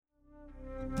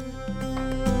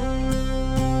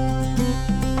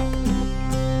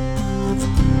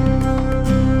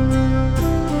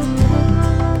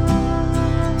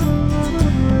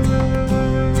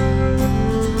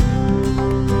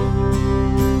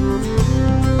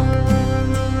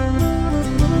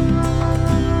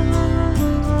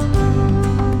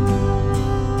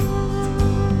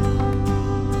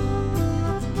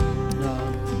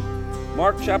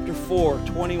chapter 4,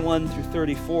 21 through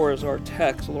 34 is our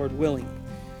text, Lord willing.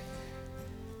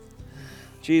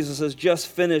 Jesus has just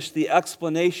finished the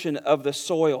explanation of the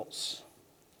soils.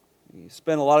 He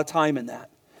spent a lot of time in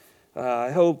that.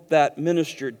 I hope that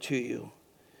ministered to you.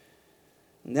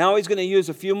 Now he's going to use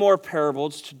a few more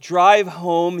parables to drive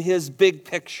home his big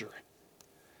picture.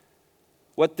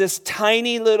 What this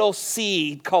tiny little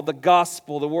seed called the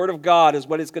gospel, the Word of God, is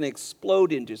what it's going to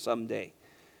explode into someday.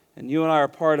 And you and I are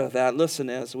part of that. Listen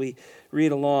as we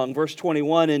read along. Verse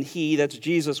 21, and he, that's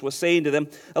Jesus, was saying to them,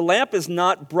 a lamp is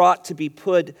not brought to be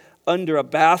put under a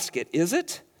basket, is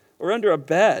it? Or under a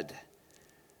bed?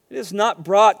 Is it not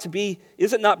brought to be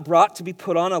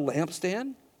put on a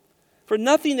lampstand? For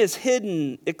nothing is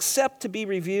hidden except to be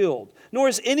revealed, nor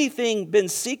has anything been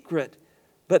secret,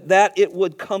 but that it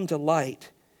would come to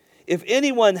light. If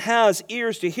anyone has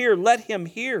ears to hear, let him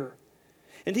hear.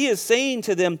 And he is saying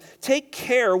to them, take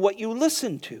care what you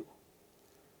listen to.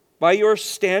 By your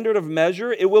standard of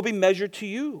measure, it will be measured to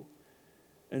you,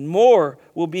 and more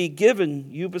will be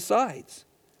given you besides.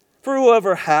 For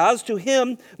whoever has, to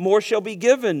him more shall be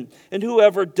given, and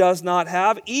whoever does not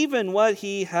have, even what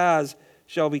he has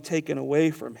shall be taken away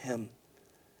from him.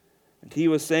 And he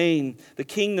was saying, the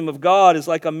kingdom of God is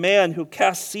like a man who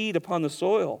casts seed upon the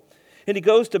soil. And he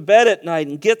goes to bed at night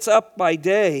and gets up by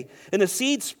day. And the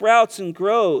seed sprouts and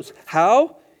grows.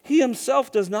 How? He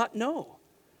himself does not know.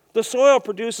 The soil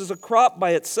produces a crop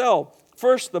by itself.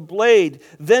 First the blade,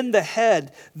 then the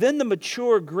head, then the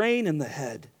mature grain in the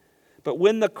head. But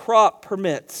when the crop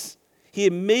permits, he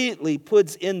immediately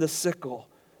puts in the sickle,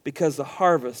 because the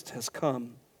harvest has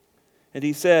come. And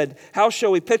he said, how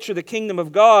shall we picture the kingdom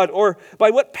of God? Or by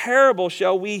what parable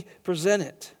shall we present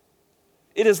it?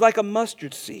 It is like a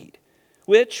mustard seed,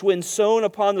 which, when sown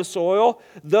upon the soil,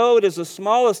 though it is the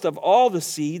smallest of all the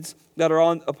seeds that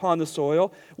are upon the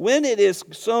soil, when it is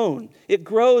sown, it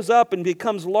grows up and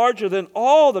becomes larger than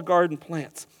all the garden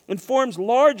plants, and forms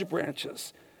large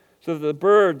branches, so that the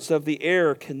birds of the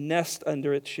air can nest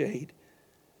under its shade.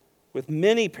 With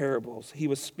many parables he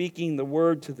was speaking the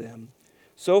word to them,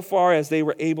 so far as they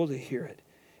were able to hear it.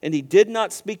 And he did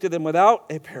not speak to them without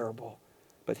a parable,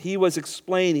 but he was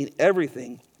explaining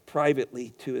everything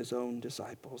privately to his own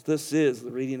disciples. This is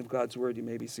the reading of God's word. You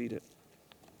may be seated.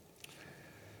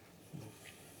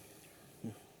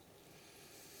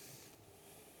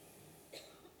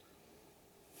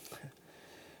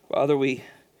 Father, we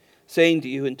saying to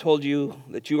you and told you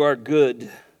that you are good.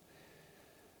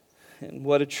 And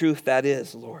what a truth that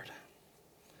is, Lord.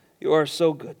 You are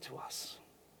so good to us.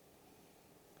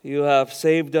 You have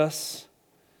saved us,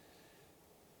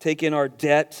 taken our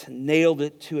debt, nailed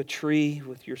it to a tree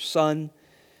with your Son.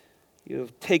 You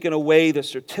have taken away the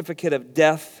certificate of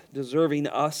death deserving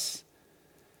us.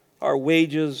 Our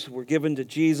wages were given to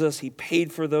Jesus. He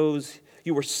paid for those.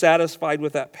 You were satisfied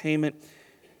with that payment.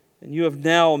 And you have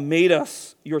now made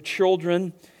us your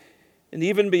children. And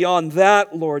even beyond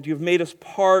that, Lord, you've made us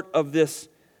part of this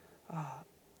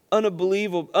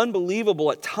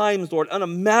unbelievable at times, Lord,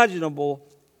 unimaginable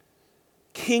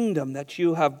kingdom that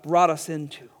you have brought us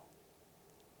into.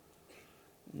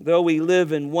 Though we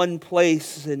live in one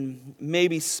place and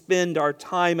maybe spend our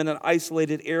time in an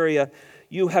isolated area,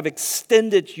 you have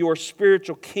extended your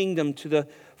spiritual kingdom to the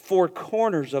four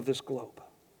corners of this globe.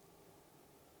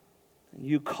 And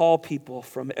you call people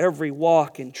from every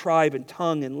walk and tribe and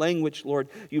tongue and language, Lord.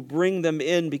 You bring them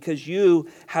in because you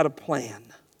had a plan.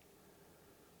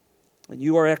 And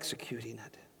you are executing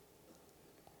it.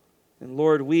 And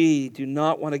Lord, we do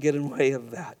not want to get in the way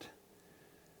of that.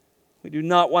 We do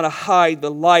not want to hide the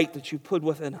light that you put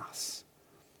within us.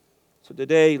 So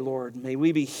today, Lord, may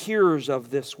we be hearers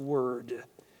of this word.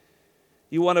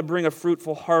 You want to bring a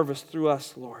fruitful harvest through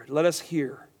us, Lord. Let us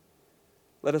hear.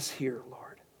 Let us hear,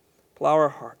 Lord. Plow our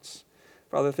hearts.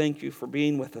 Father, thank you for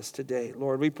being with us today.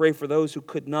 Lord, we pray for those who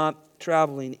could not,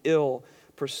 traveling, ill,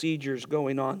 procedures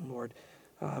going on, Lord.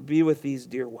 Be with these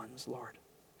dear ones, Lord.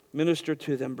 Minister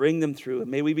to them, bring them through,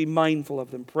 and may we be mindful of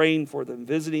them, praying for them,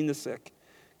 visiting the sick,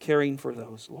 caring for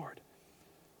those, Lord.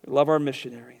 We love our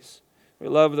missionaries. We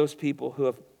love those people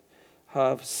who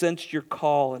have sensed your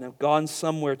call and have gone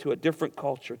somewhere to a different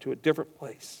culture, to a different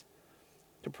place,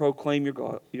 to proclaim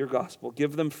your gospel.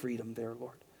 Give them freedom there,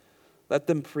 Lord. Let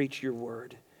them preach your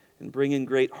word and bring in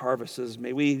great harvests.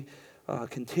 May we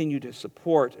continue to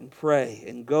support and pray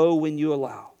and go when you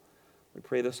allow. We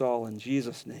pray this all in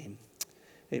Jesus' name.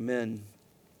 Amen.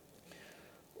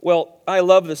 Well, I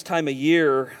love this time of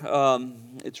year.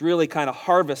 It's really kind of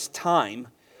harvest time.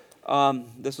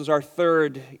 This is our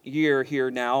third year here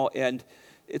now, and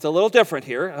it's a little different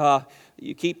here.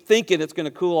 You keep thinking it's going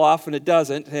to cool off, and it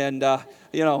doesn't. And,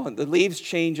 the leaves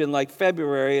change in like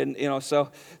February, and, so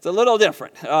it's a little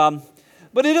different.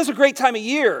 But it is a great time of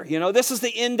year. This is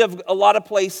the end of a lot of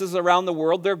places around the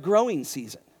world, their growing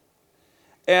season.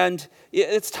 And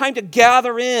it's time to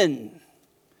gather in.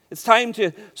 It's time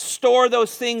to store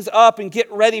those things up and get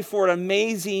ready for an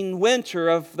amazing winter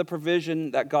of the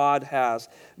provision that God has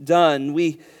done.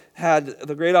 We had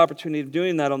the great opportunity of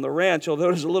doing that on the ranch, although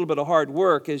it was a little bit of hard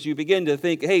work as you begin to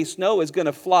think, hey, snow is going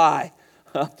to fly.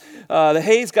 The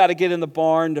hay's got to get in the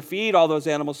barn to feed all those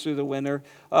animals through the winter.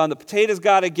 The potatoes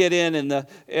got to get in, and the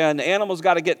animals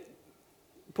got to get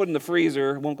put in the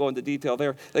freezer. Won't go into detail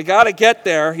there. They got to get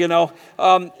there,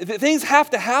 Things have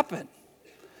to happen.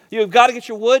 You've got to get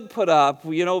your wood put up.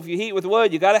 If you heat with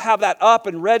wood, you've got to have that up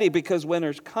and ready because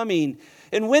winter's coming.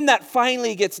 And when that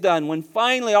finally gets done, when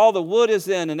finally all the wood is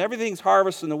in and everything's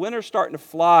harvested and the winter's starting to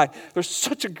fly, there's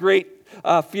such a great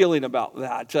feeling about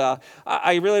that.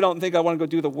 I really don't think I want to go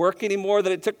do the work anymore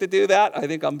that it took to do that. I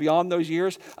think I'm beyond those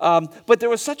years. But there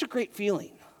was such a great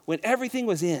feeling when everything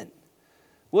was in.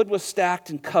 Wood was stacked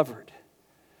and covered.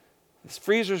 The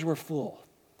freezers were full.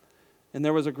 And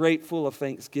there was a great full of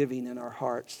thanksgiving in our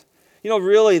hearts.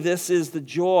 Really, this is the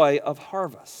joy of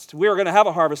harvest. We're going to have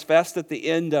a harvest fest at the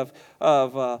end of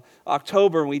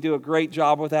October, and we do a great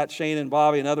job with that. Shane and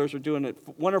Bobby and others are doing a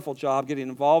wonderful job getting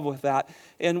involved with that.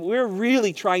 And we're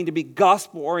really trying to be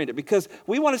gospel-oriented because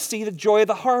we want to see the joy of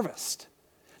the harvest.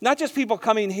 Not just people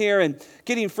coming here and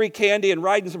getting free candy and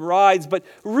riding some rides, but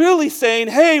really saying,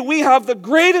 hey, we have the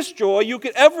greatest joy you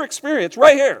could ever experience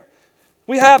right here.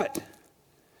 We have it.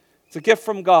 It's a gift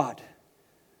from God,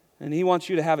 and He wants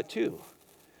you to have it too.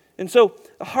 And so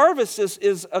the harvest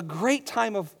is a great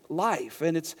time of life,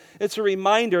 and it's a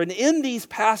reminder. And in these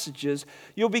passages,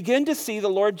 you'll begin to see the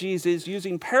Lord Jesus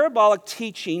using parabolic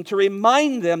teaching to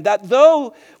remind them that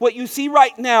though what you see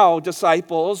right now,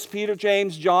 disciples, Peter,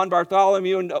 James, John,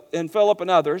 Bartholomew, and Philip,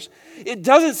 and others, it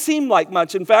doesn't seem like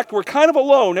much. In fact, we're kind of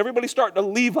alone. Everybody's starting to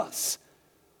leave us.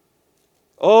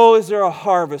 Oh, is there a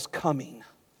harvest coming?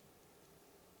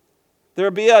 There'll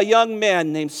be a young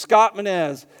man named Scott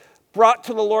Menez brought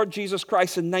to the Lord Jesus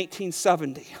Christ in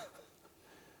 1970.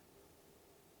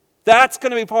 That's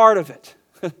going to be part of it.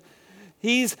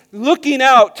 He's looking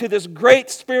out to this great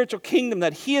spiritual kingdom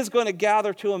that he is going to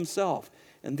gather to himself.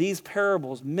 And these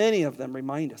parables, many of them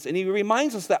remind us. And he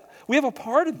reminds us that we have a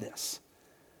part in this.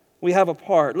 We have a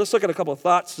part. Let's look at a couple of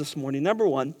thoughts this morning. Number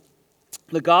one,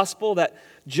 the gospel that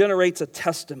generates a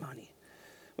testimony.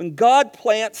 When God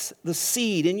plants the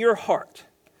seed in your heart,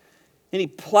 and He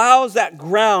plows that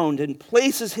ground and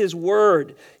places His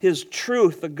word, His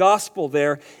truth, the gospel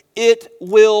there, it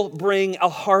will bring a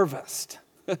harvest.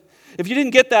 If you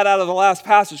didn't get that out of the last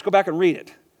passage, go back and read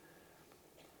it.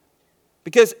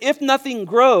 Because if nothing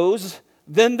grows,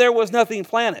 then there was nothing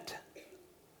planted.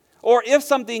 Or if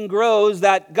something grows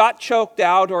that got choked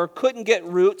out or couldn't get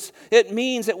roots, it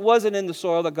means it wasn't in the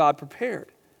soil that God prepared.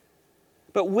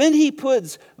 But when He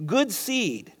puts good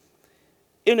seed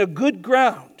in a good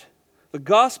ground, the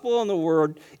gospel and the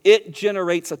word, it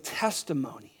generates a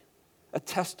testimony. A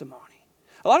testimony.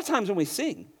 A lot of times when we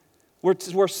sing,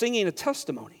 we're singing a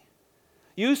testimony.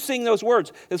 You sing those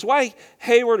words. It's why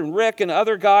Hayward and Rick and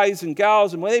other guys and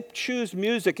gals, and when they choose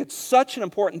music, it's such an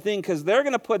important thing because they're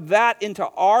going to put that into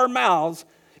our mouths,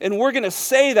 and we're going to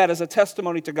say that as a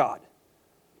testimony to God.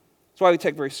 That's why we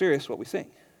take very serious what we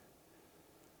sing.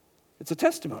 It's a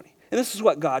testimony. And this is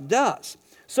what God does.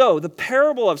 So the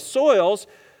parable of soils,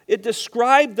 it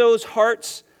described those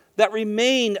hearts that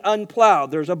remained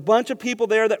unplowed. There's a bunch of people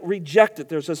there that reject it.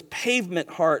 There's this pavement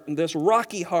heart and this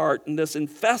rocky heart and this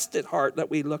infested heart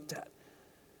that we looked at.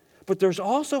 But there's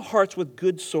also hearts with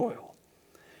good soil.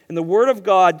 And the Word of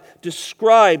God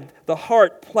described the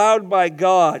heart plowed by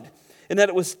God and that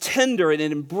it was tender and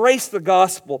it embraced the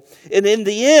gospel. And in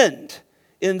the end,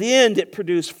 it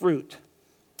produced fruit.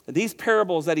 These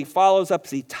parables that he follows up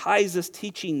as he ties this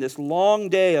teaching, this long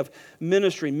day of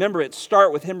ministry. Remember, it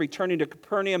started with him returning to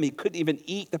Capernaum. He couldn't even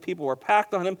eat. The people were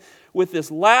packed on him. With this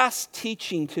last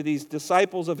teaching to these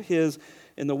disciples of his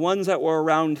and the ones that were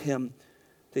around him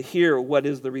to hear what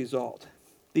is the result.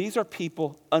 These are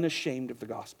people unashamed of the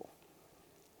gospel.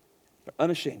 They're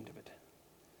unashamed of it.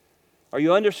 Are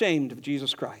you unashamed of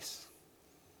Jesus Christ?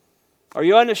 Are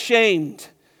you unashamed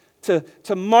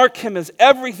to mark him as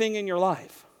everything in your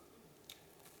life?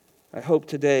 I hope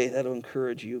today that'll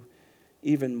encourage you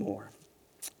even more.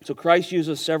 So Christ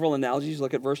uses several analogies.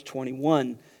 Look at verse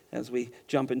 21 as we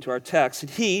jump into our text. And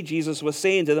he, Jesus, was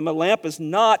saying to them, a lamp is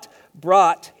not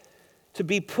brought to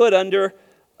be put under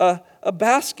a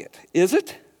basket, is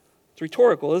it? It's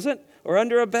rhetorical, isn't it? or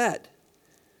under a bed.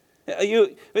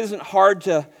 It isn't hard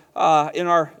to, in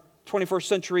our 21st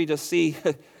century, to see.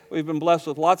 We've been blessed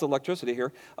with lots of electricity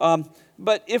here.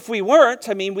 But if we weren't,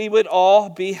 we would all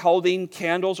be holding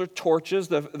candles or torches.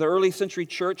 The early century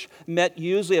church met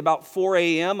usually about 4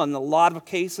 a.m. on a lot of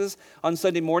cases on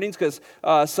Sunday mornings, because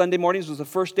Sunday mornings was the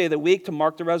first day of the week to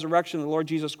mark the resurrection of the Lord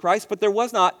Jesus Christ. But there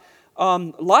was not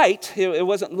light. It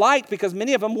wasn't light because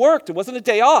many of them worked. It wasn't a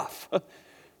day off.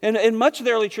 And much of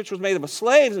the early church was made up of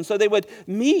slaves, and so they would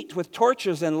meet with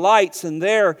torches and lights and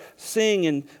there sing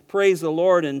and praise the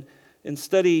Lord and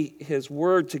study His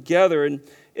Word together. And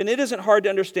it isn't hard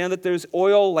to understand that those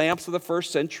oil lamps of the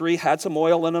first century had some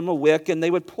oil in them, a wick, and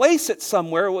they would place it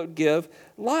somewhere it would give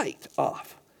light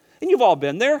off. And you've all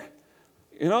been there.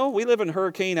 We live in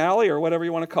Hurricane Alley or whatever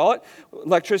you want to call it.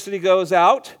 Electricity goes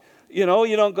out. You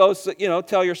don't go,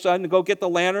 tell your son to go get the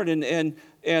lantern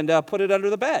and put it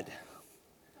under the bed.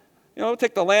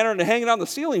 Take the lantern and hang it on the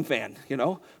ceiling fan,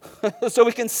 so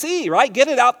we can see, right? Get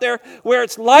it out there where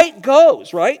its light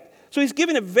goes, right? So he's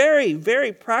giving a very,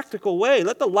 very practical way.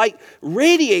 Let the light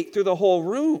radiate through the whole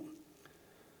room.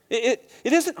 It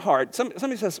isn't hard.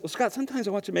 Somebody says, well, Scott, sometimes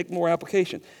I want you to make more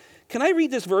application. Can I read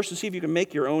this verse and see if you can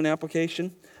make your own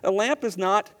application? A lamp is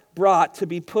not brought to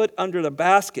be put under the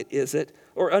basket, is it?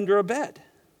 Or under a bed?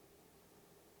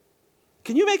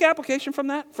 Can you make application from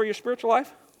that for your spiritual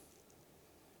life?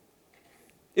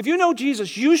 If you know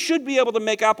Jesus, you should be able to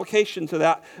make application to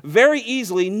that very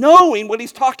easily, knowing what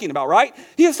he's talking about, right?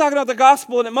 He is talking about the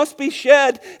gospel, and it must be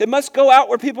shed. It must go out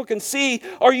where people can see.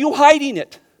 Are you hiding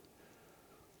it?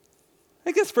 I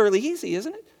think it's fairly easy,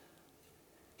 isn't it?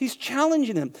 He's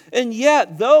challenging him. And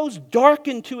yet, those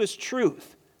darkened to his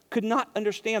truth could not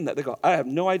understand that. They go, I have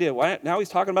no idea why. Now he's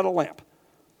talking about a lamp.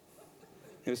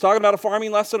 He was talking about a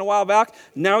farming lesson a while back.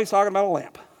 Now he's talking about a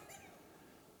lamp.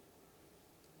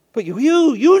 But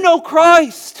you know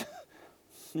Christ.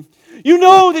 You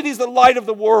know that he's the light of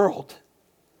the world.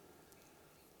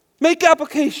 Make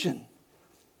application.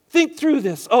 Think through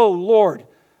this. Oh, Lord,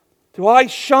 do I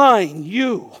shine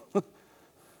you?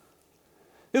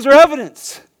 Is there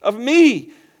evidence of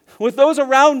me with those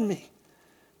around me?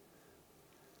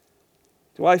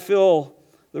 Do I fill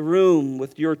the room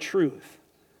with your truth?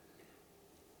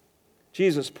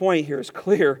 Jesus' point here is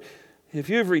clear. If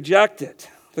you've rejected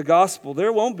the gospel,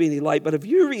 there won't be any light. But if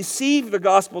you receive the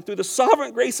gospel through the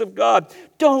sovereign grace of God,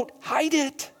 don't hide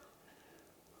it.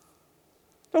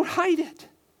 Don't hide it.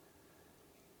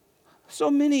 So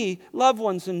many loved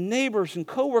ones and neighbors and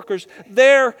coworkers,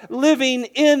 they're living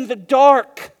in the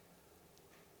dark.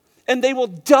 And they will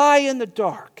die in the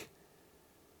dark.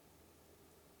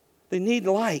 They need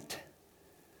light.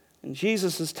 And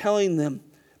Jesus is telling them,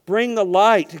 bring the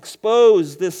light,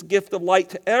 expose this gift of light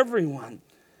to everyone.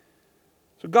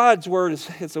 So God's word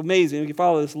it's amazing. We can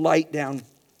follow this light down.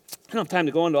 I don't have time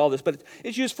to go into all this, but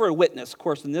it's used for a witness, of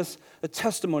course, in this, a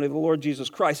testimony of the Lord Jesus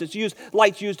Christ.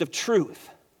 Light's used of truth.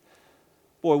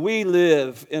 Boy, we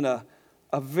live in a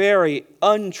very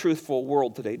untruthful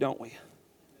world today, don't we?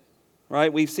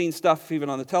 Right? We've seen stuff even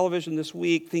on the television this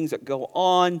week, things that go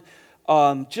on.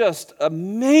 Just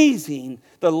amazing,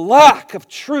 the lack of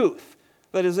truth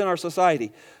that is in our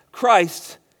society.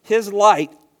 Christ, his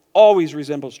light, always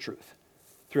resembles truth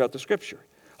throughout the Scripture.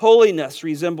 Holiness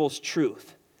resembles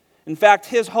truth. In fact,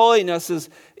 his holiness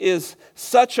is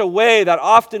such a way that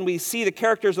often we see the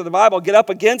characters of the Bible get up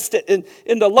against it,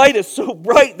 and the light is so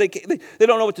bright they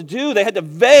don't know what to do. They had to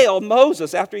veil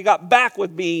Moses after he got back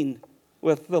with being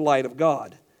with the light of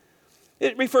God.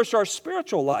 It refers to our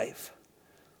spiritual life.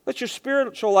 Let your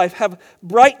spiritual life have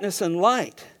brightness and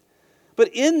light. But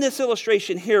in this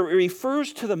illustration here, it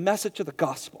refers to the message of the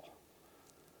gospel.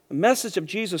 The message of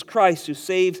Jesus Christ who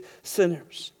saves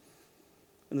sinners.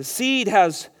 And the seed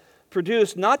has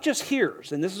produced not just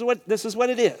hearers, and this is what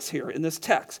it is here in this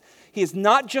text. He is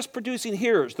not just producing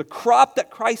hearers. The crop that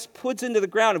Christ puts into the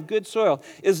ground of good soil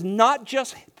is not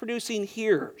just producing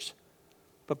hearers,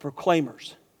 but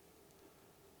proclaimers.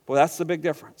 Well, that's the big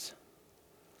difference.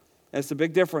 That's the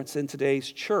big difference in today's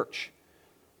church.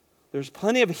 There's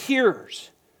plenty of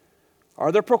hearers.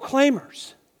 Are there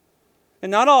proclaimers? And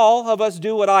not all of us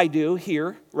do what I do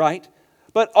here, right?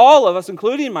 But all of us,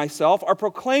 including myself, are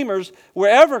proclaimers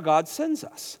wherever God sends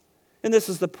us. And this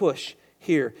is the push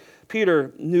here.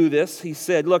 Peter knew this. He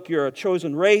said, look, you're a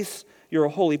chosen race. You're a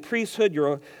holy priesthood.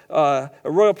 You're a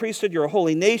royal priesthood. You're a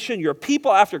holy nation. You're a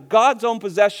people after God's own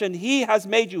possession. He has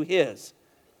made you his.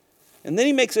 And then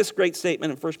he makes this great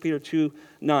statement in 1 Peter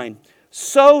 2:9.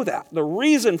 So that, the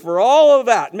reason for all of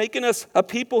that, making us a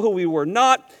people who we were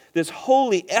not, this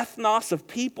holy ethnos of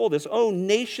people, this own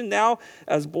nation now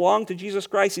as belong to Jesus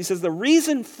Christ, he says the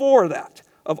reason for that,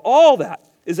 of all that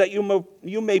is that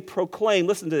you may proclaim,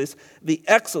 listen to this, the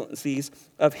excellencies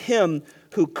of him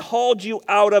who called you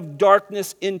out of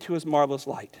darkness into his marvelous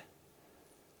light.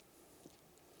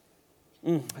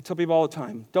 I tell people all the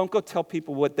time, don't go tell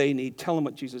people what they need. Tell them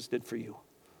what Jesus did for you.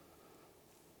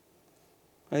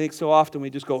 I think so often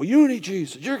we just go, you need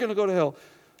Jesus, you're going to go to hell.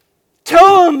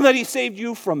 Tell him that he saved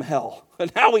you from hell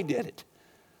and how he did it.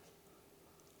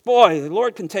 Boy, the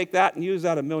Lord can take that and use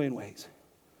that a million ways.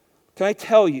 Can I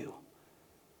tell you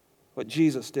what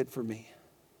Jesus did for me?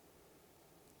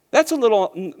 That's a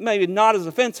little, maybe not as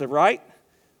offensive, right?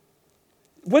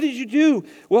 What did you do?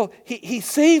 Well, he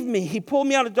saved me. He pulled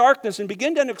me out of darkness and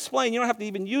began to explain. You don't have to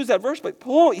even use that verse, but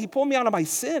he pulled me out of my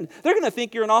sin. They're going to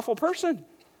think you're an awful person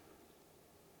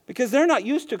because they're not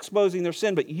used to exposing their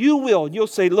sin, but you will. You'll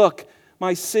say, look,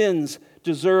 my sins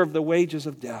deserve the wages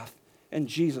of death, and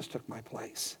Jesus took my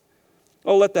place.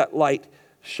 Oh, let that light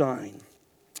shine.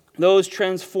 Those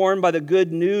transformed by the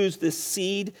good news, this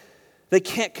seed, they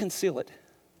can't conceal it.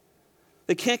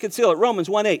 They can't conceal it. Romans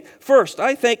 1:8. First,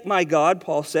 I thank my God,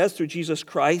 Paul says, through Jesus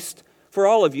Christ, for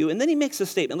all of you. And then he makes a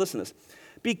statement. Listen to this.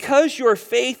 Because your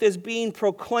faith is being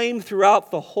proclaimed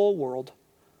throughout the whole world.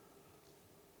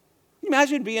 Can you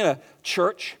imagine being a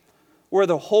church where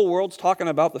the whole world's talking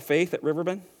about the faith at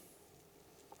Riverbend?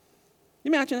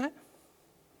 You imagine that?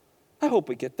 I hope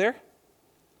we get there.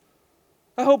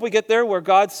 I hope we get there where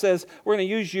God says we're going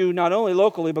to use you not only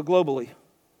locally but globally.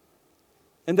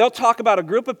 And they'll talk about a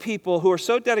group of people who are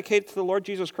so dedicated to the Lord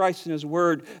Jesus Christ and his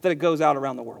word that it goes out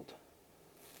around the world.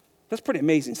 That's a pretty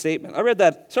amazing statement. I read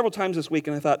that several times this week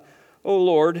and I thought, oh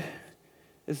Lord,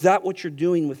 is that what you're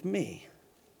doing with me?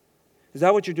 Is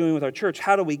that what you're doing with our church?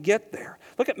 How do we get there?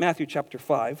 Look at Matthew chapter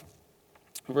 5,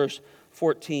 verse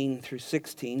 14 through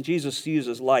 16. Jesus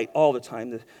uses light all the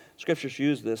time. The scriptures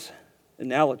use this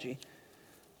analogy.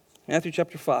 Matthew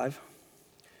chapter 5.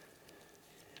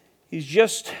 He's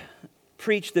just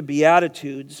preached the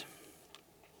Beatitudes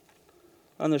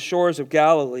on the shores of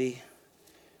Galilee.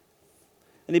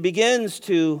 And he begins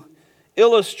to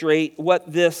illustrate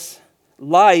what this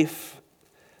life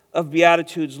of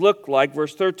Beatitudes look like.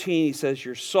 Verse 13, he says,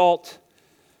 you're salt.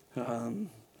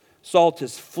 Salt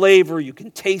is flavor. You can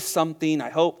taste something.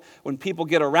 I hope when people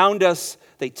get around us,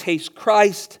 they taste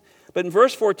Christ. But in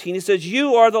verse 14, he says,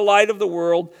 you are the light of the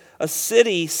world. A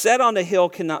city set on a hill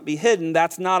cannot be hidden.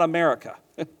 That's not America.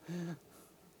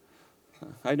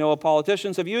 I know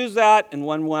politicians have used that, and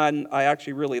one I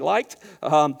actually really liked.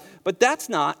 But that's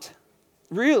not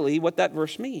really what that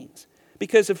verse means.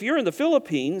 Because if you're in the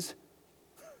Philippines,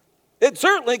 it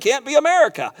certainly can't be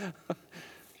America.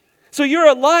 So you're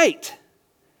a light.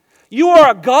 You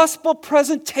are a gospel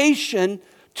presentation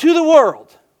to the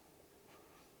world.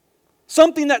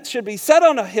 Something that should be set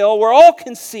on a hill where all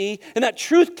can see, and that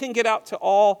truth can get out to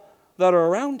all that are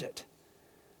around it.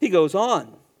 He goes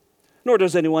on. Nor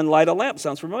does anyone light a lamp,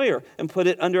 sounds familiar, and put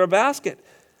it under a basket.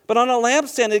 But on a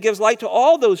lampstand it gives light to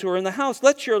all those who are in the house.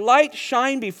 Let your light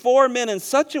shine before men in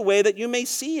such a way that you may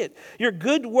see it. Your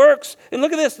good works, and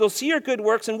look at this, they'll see your good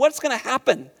works, and what's going to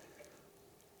happen?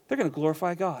 They're going to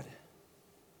glorify God.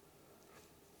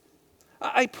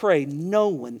 I pray no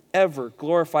one ever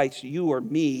glorifies you or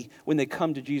me when they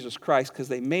come to Jesus Christ, because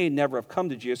they may never have come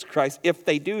to Jesus Christ if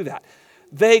they do that.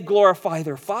 They glorify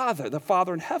their Father, the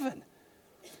Father in heaven.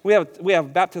 We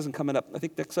have baptism coming up, I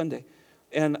think next Sunday.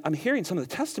 And I'm hearing some of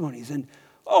the testimonies, and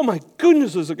oh my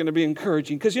goodness, is it going to be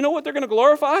encouraging. Because you know what they're going to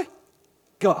glorify?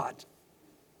 God,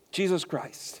 Jesus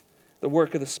Christ, the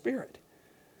work of the Spirit.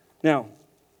 Now,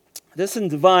 this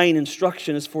divine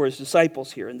instruction is for his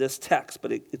disciples here in this text,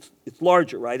 but it's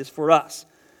larger, right? It's for us.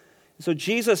 And so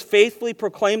Jesus faithfully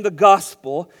proclaimed the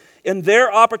gospel, and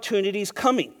their opportunities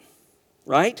coming,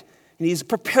 right? And he's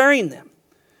preparing them.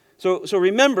 So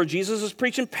remember, Jesus is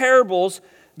preaching parables.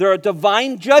 They're a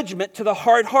divine judgment to the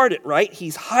hard-hearted, right?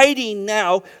 He's hiding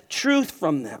now truth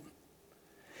from them.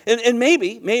 And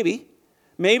maybe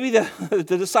the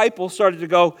disciples started to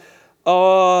go,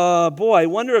 oh, boy, I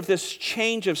wonder if this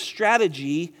change of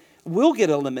strategy will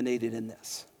get eliminated in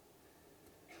this.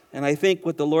 And I think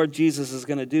what the Lord Jesus is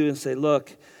going to do is say,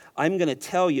 look, I'm going to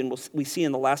tell you, and we see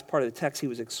in the last part of the text, he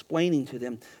was explaining to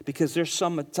them, because there's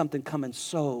something coming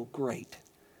so great.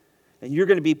 And you're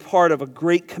going to be part of a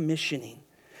great commissioning.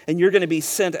 And you're going to be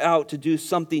sent out to do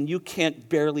something you can't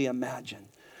barely imagine.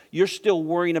 You're still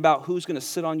worrying about who's going to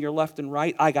sit on your left and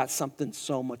right. I got something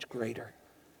so much greater.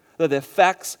 The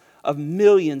effects of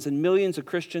millions and millions of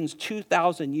Christians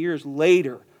 2,000 years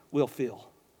later will feel.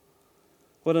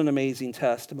 What an amazing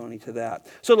testimony to that.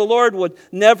 So the Lord would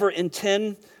never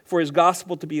intend for his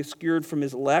gospel to be obscured from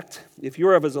his elect. If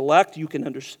you're of his elect, you can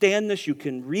understand this, you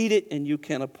can read it, and you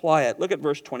can apply it. Look at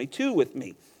verse 22 with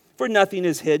me. For nothing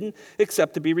is hidden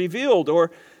except to be revealed, or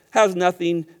has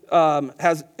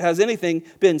anything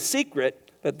been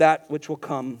secret but that which will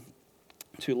come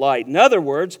to light. In other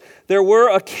words, there were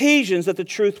occasions that the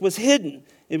truth was hidden.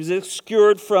 It was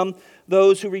obscured from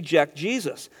those who reject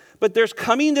Jesus. But there's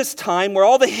coming this time where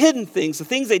all the hidden things, the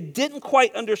things they didn't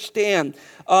quite understand,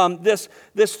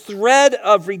 this thread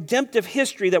of redemptive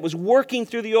history that was working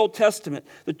through the Old Testament,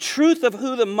 the truth of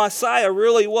who the Messiah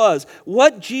really was,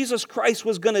 what Jesus Christ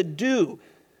was going to do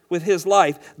with his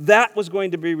life, that was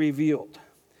going to be revealed.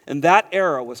 And that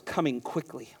era was coming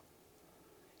quickly.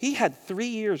 He had 3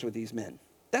 years with these men.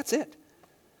 That's it.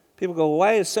 People go,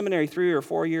 why is seminary 3 or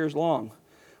 4 years long?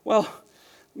 Well,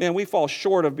 man, we fall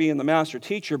short of being the master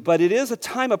teacher, but it is a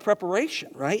time of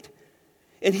preparation, right?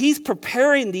 And he's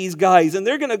preparing these guys, and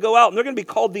they're going to go out, and they're going to be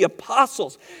called the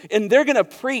apostles, and they're going to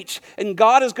preach, and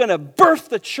God is going to birth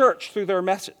the church through their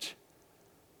message.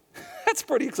 That's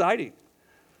pretty exciting.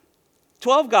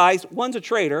 12 guys, one's a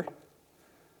traitor,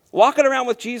 walking around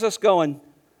with Jesus going,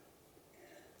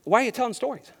 why are you telling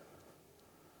stories?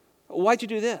 Why'd you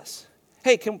do this?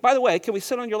 Hey, by the way, can we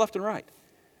sit on your left and right?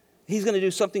 He's going to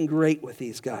do something great with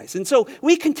these guys. And so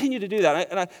we continue to do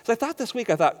that. So I thought this week,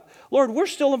 Lord, we're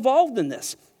still involved in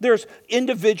this. There's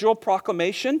individual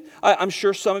proclamation. I'm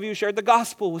sure some of you shared the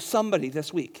gospel with somebody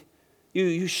this week.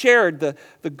 You shared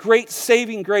the great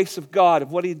saving grace of God,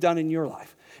 of what he'd done in your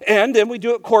life. And then we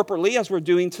do it corporately, as we're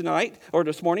doing tonight or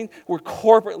this morning. We're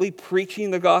corporately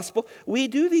preaching the gospel. We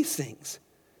do these things.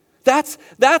 That's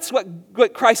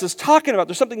what Christ is talking about.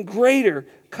 There's something greater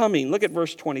coming. Look at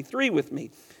verse 23 with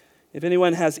me. If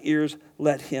anyone has ears,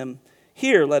 let him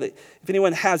hear. If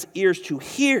anyone has ears to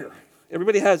hear,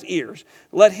 everybody has ears,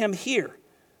 let him hear,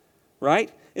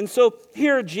 right? And so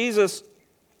here Jesus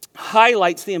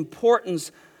highlights the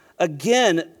importance,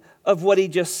 again, of what he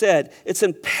just said. It's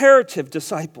imperative,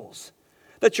 disciples,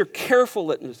 that you're careful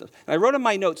listeners. And I wrote in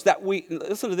my notes that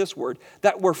listen to this word,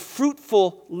 that we're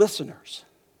fruitful listeners,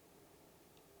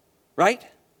 right?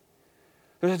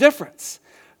 There's a difference.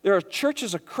 There are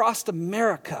churches across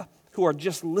America who are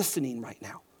just listening right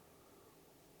now.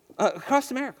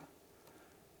 Across America.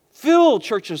 Filled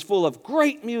churches full of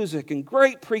great music and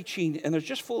great preaching, and they're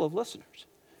just full of listeners.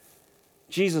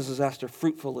 Jesus is after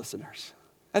fruitful listeners.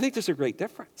 I think there's a great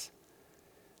difference.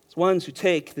 It's ones who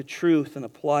take the truth and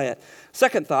apply it.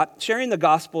 Second thought, sharing the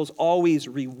gospel is always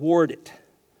rewarded.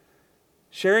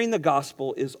 Sharing the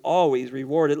gospel is always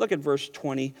rewarded. Look at verse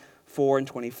 24 and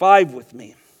 25 with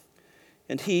me.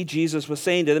 And he, Jesus, was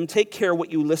saying to them, take care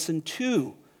what you listen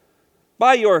to.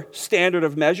 By your standard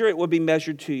of measure, it will be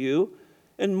measured to you,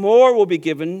 and more will be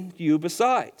given you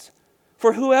besides.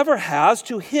 For whoever has,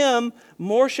 to him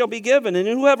more shall be given, and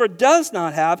whoever does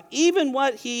not have, even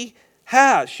what he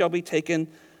has shall be taken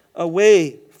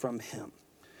away from him.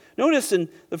 Notice in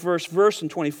the first verse in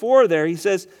 24 there, he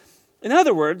says, in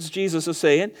other words, Jesus is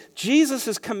saying, Jesus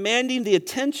is commanding the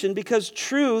attention because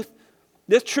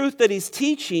this truth that he's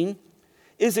teaching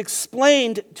is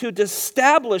explained to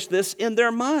establish this in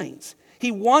their minds.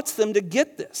 He wants them to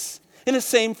get this. And the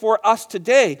same for us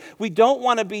today. We don't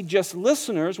want to be just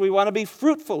listeners. We want to be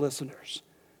fruitful listeners.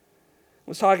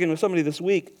 I was talking with somebody this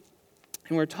week,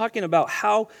 and we were talking about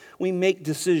how we make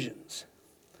decisions.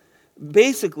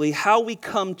 Basically, how we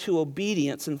come to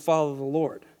obedience and follow the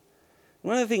Lord.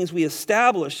 One of the things we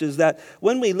establish is that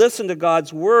when we listen to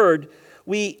God's word,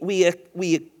 we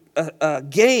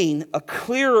gain a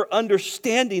clearer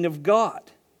understanding of God.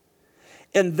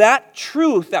 And that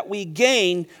truth that we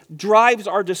gain drives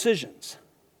our decisions.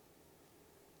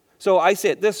 So I say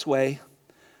it this way,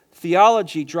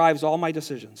 theology drives all my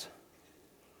decisions.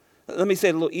 Let me say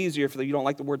it a little easier if you don't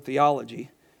like the word theology.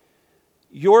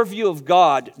 Your view of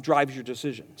God drives your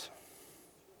decisions.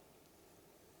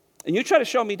 And you try to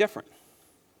show me different.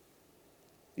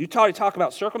 You talk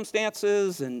about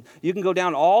circumstances, and you can go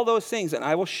down all those things, and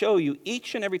I will show you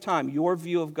each and every time your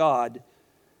view of God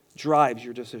drives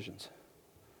your decisions.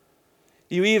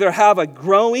 You either have a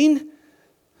growing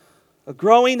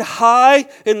high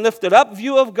and lifted up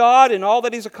view of God and all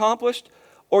that he's accomplished,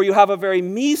 or you have a very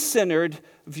me-centered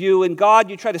view, and God,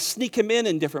 you try to sneak him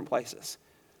in different places.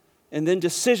 And then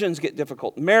decisions get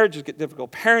difficult, marriages get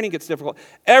difficult, parenting gets difficult,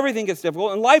 everything gets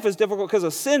difficult, and life is difficult because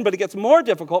of sin, but it gets more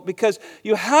difficult because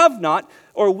you have not,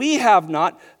 or we have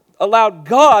not, allowed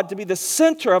God to be the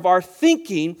center of our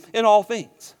thinking in all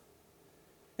things.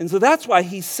 And so that's why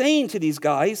he's saying to these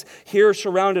guys here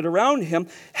surrounded around him,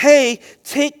 hey,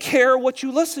 take care what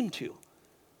you listen to.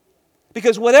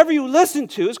 Because whatever you listen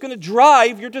to is going to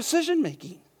drive your decision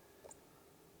making.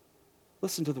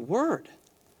 Listen to the Word.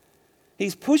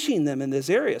 He's pushing them in this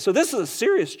area. So this is a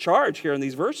serious charge here in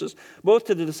these verses, both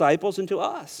to the disciples and to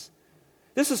us.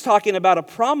 This is talking about a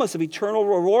promise of eternal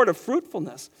reward of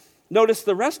fruitfulness. Notice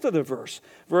the rest of the verse.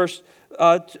 Verse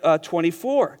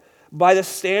 24. By the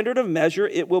standard of measure,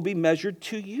 it will be measured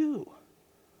to you.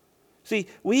 See,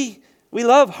 we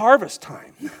love harvest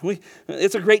time.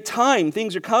 It's a great time.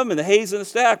 Things are coming. The hay's in the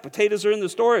stack. Potatoes are in the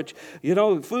storage.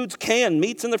 Food's canned.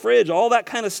 Meat's in the fridge. All that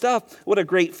kind of stuff. What a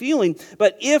great feeling.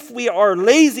 But if we are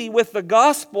lazy with the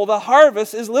gospel, the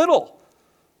harvest is little.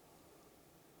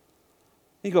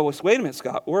 You go, well, wait a minute,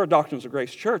 Scott. We're a Doctrines of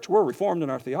Grace church. We're reformed in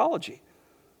our theology.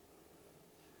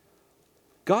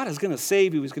 God is going to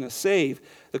save who He's going to save.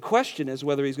 The question is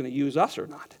whether He's going to use us or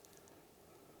not.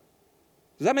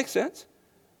 Does that make sense?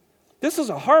 This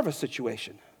is a harvest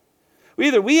situation.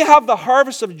 Either we have the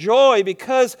harvest of joy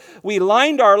because we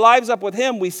lined our lives up with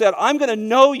Him. We said, I'm going to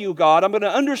know you, God. I'm going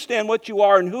to understand what you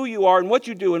are and who you are and what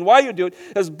you do and why you do it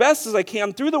as best as I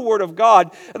can through the Word of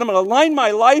God. And I'm going to line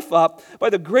my life up by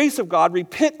the grace of God,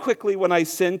 repent quickly when I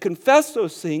sin, confess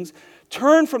those things,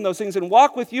 turn from those things and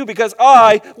walk with you because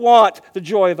I want the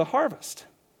joy of the harvest.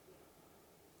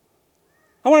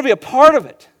 I want to be a part of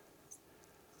it.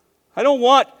 I don't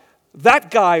want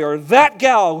that guy or that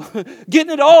gal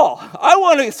getting it all. I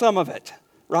want some of it,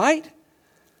 right?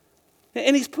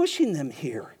 And He's pushing them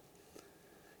here.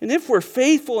 And if we're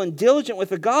faithful and diligent with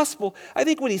the gospel, I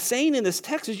think what He's saying in this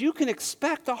text is you can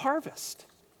expect a harvest.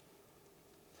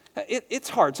 It's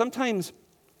hard. Sometimes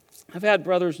I've had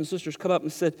brothers and sisters come up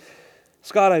and said,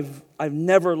 Scott, I've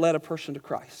never led a person to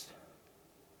Christ.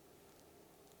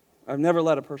 I've never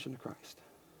led a person to Christ.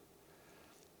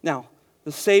 Now,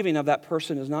 the saving of that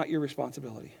person is not your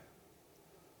responsibility.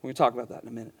 We're going to talk about that in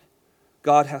a minute.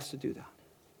 God has to do that.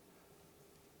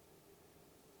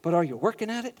 But are you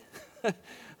working at it?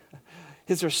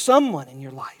 Is there someone in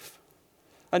your life,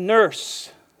 a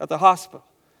nurse at the hospital,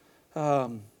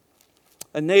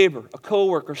 a neighbor, a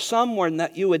coworker, someone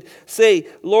that you would say,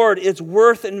 Lord, it's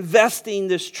worth investing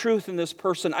this truth in this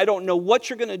person. I don't know what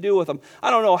you're going to do with them.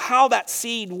 I don't know how that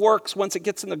seed works once it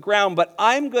gets in the ground, but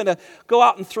I'm going to go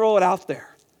out and throw it out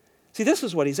there. See, this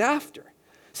is what He's after.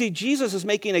 See, Jesus is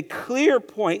making a clear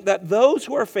point that those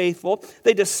who are faithful,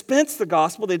 they dispense the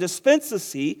gospel, they dispense the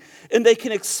seed, and they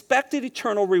can expect an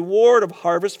eternal reward of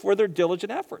harvest for their diligent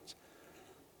efforts.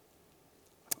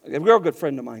 A real good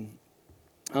friend of mine.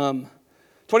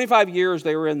 25 years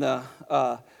they were in the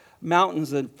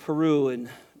mountains in Peru and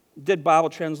did Bible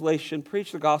translation,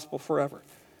 preached the gospel forever.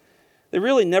 They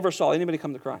really never saw anybody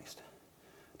come to Christ,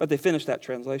 but they finished that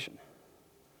translation.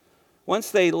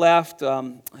 Once they left,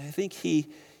 I think she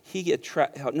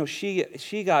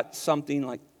got something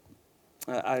like,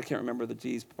 I can't remember the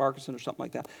disease, Parkinson or something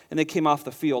like that, and they came off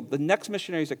the field. The next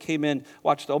missionaries that came in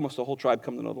watched almost the whole tribe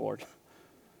come to know the Lord.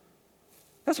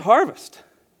 That's a harvest.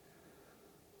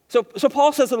 So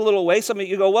Paul says it a little way. Some of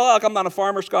you go, well, I'm not a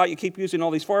farmer, Scott. You keep using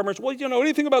all these farmers. Well, you know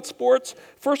anything about sports?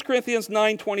 1 Corinthians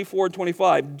 9, 24 and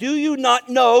 25. Do you not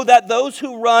know that those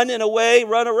who run in a way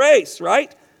run a race,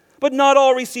 right? But not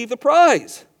all receive the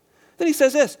prize. Then he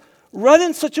says this, run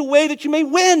in such a way that you may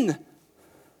win.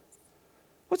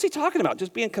 What's he talking about?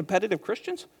 Just being competitive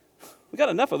Christians? We got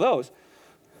enough of those.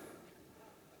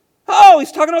 Oh,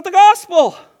 he's talking about the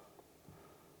gospel.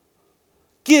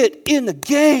 Get in the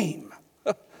game.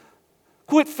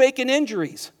 Quit faking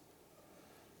injuries.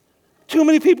 Too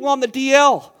many people on the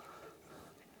DL.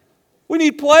 We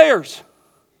need players.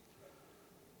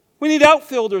 We need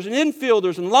outfielders and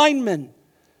infielders and linemen.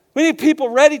 We need people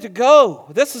ready to go.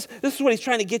 This is what he's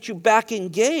trying to get you back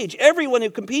engaged. Everyone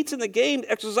who competes in the game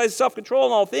exercises self-control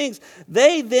in all things.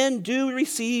 They then do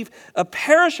receive a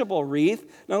perishable wreath.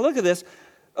 Now look at this.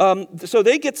 So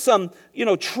they get some,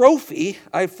 trophy.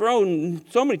 I've thrown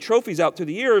so many trophies out through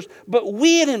the years, but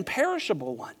we an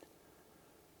imperishable one.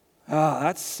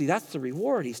 That's the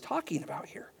reward he's talking about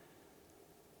here.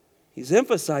 He's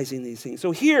emphasizing these things.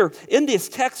 So here in this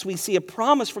text, we see a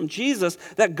promise from Jesus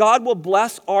that God will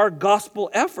bless our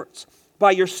gospel efforts.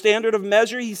 By your standard of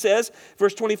measure, he says,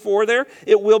 verse 24 there,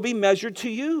 it will be measured to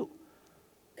you.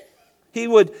 He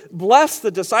would bless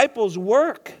the disciples'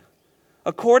 work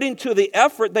according to the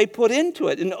effort they put into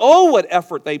it. And oh, what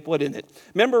effort they put in it.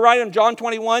 Remember right in John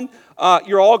 21,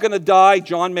 you're all going to die.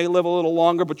 John may live a little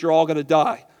longer, but you're all going to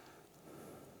die.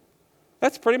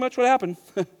 That's pretty much what happened.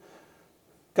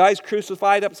 Guys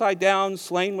crucified upside down,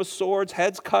 slain with swords,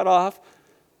 heads cut off.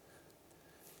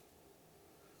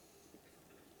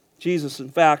 Jesus, in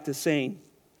fact, is saying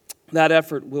that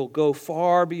effort will go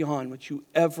far beyond what you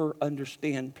ever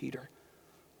understand, Peter.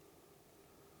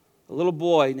 a little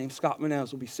boy named Scott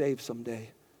Menez will be saved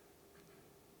someday.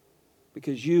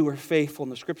 Because you were faithful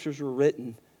and the scriptures were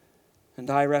written and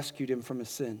I rescued him from his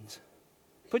sins.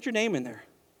 Put your name in there.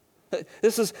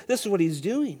 This is what he's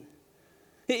doing.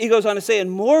 He goes on to say,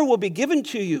 and more will be given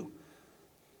to you.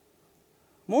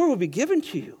 More will be given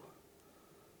to you.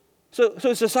 So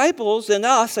as disciples and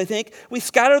us, I think, we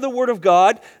scatter the word of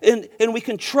God and we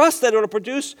can trust that it will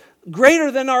produce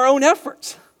greater than our own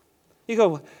efforts. You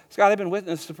go, Scott, I've been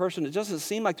witnessing to a person. It doesn't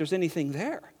seem like there's anything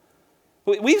there.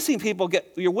 We've seen people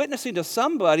you're witnessing to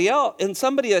somebody else, and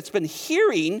somebody that's been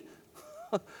hearing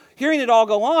it all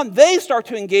go on, they start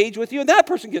to engage with you, and that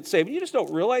person gets saved. You just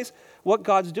don't realize what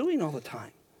God's doing all the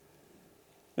time.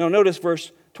 Now notice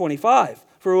verse 25.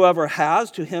 For whoever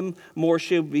has, to him more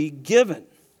shall be given.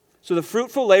 So the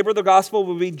fruitful labor of the gospel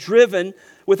will be driven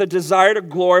with a desire to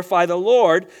glorify the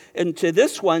Lord. And to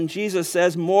this one, Jesus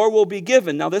says, more will be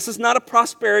given. Now, this is not a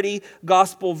prosperity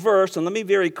gospel verse. And let me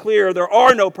be very clear, there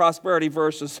are no prosperity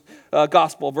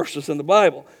gospel verses in the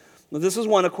Bible. Now, this is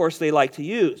one, of course, they like to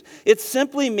use. It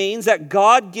simply means that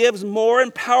God gives more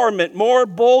empowerment, more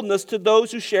boldness to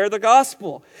those who share the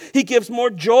gospel. He gives more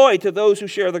joy to those who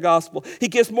share the gospel. He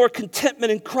gives more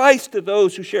contentment in Christ to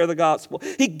those who share the gospel.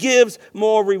 He gives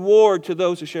more reward to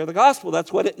those who share the gospel.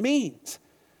 That's what it means.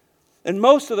 And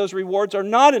most of those rewards are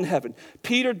not in heaven.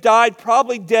 Peter died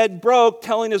probably dead broke,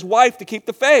 telling his wife to keep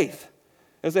the faith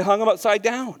as they hung him upside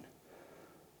down.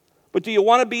 But do you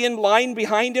want to be in line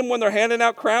behind him when they're handing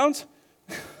out crowns?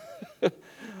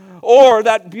 Or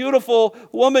that beautiful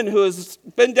woman who has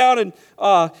been down in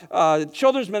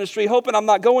children's ministry, hoping I'm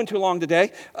not going too long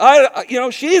today.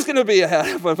 She's going to be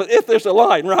ahead if there's a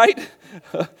line, right?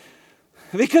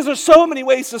 Because there's so many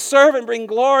ways to serve and bring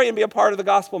glory and be a part of the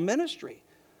gospel ministry.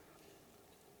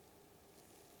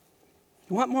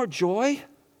 You want more joy?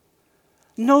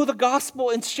 Know the gospel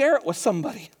and share it with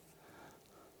somebody.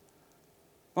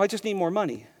 Well, I just need more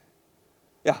money.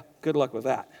 Yeah, good luck with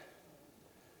that.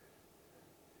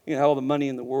 You can have all the money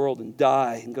in the world and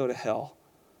die and go to hell.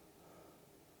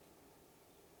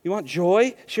 You want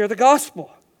joy? Share the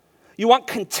gospel. You want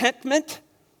contentment?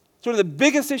 It's one of the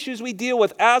biggest issues we deal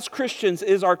with as Christians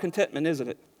is our contentment, isn't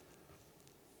it?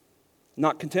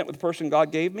 Not content with the person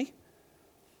God gave me.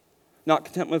 Not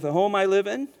content with the home I live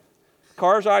in.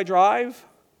 Cars I drive.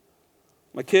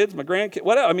 My kids, my grandkids,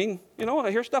 whatever.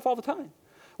 I hear stuff all the time.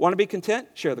 Want to be content?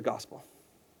 Share the gospel.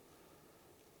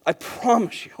 I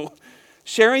promise you,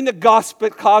 sharing the gospel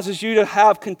causes you to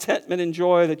have contentment and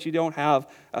joy that you don't have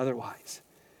otherwise.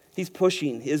 He's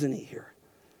pushing, isn't he, here?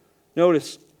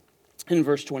 Notice in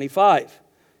verse 25,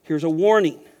 here's a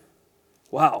warning.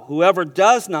 Wow, whoever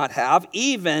does not have,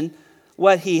 even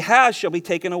what he has shall be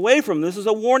taken away from him. This is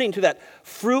a warning to that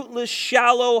fruitless,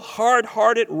 shallow,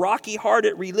 hard-hearted,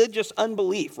 rocky-hearted religious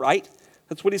unbelief, right?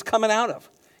 That's what he's coming out of.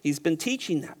 He's been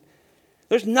teaching that.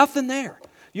 There's nothing there.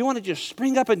 You want to just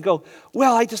spring up and go,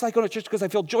 well, I just like going to church because I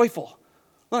feel joyful.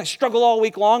 Then I struggle all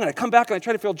week long and I come back and I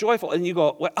try to feel joyful. And you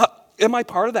go, well, am I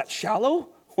part of that shallow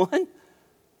one?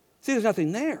 See, there's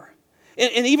nothing there.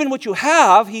 And even what you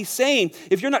have, he's saying,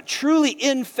 if you're not truly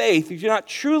in faith, if you're not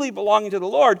truly belonging to the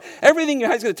Lord, everything you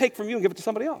have is going to take from you and give it to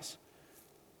somebody else.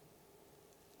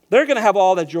 They're going to have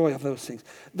all the joy of those things.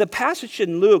 The passage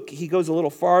in Luke, he goes a little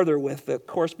farther with the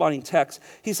corresponding text.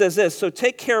 He says this, so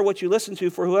take care what you listen to,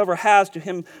 for whoever has, to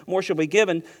him more shall be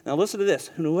given. Now listen to this.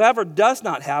 And whoever does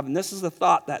not have, and this is the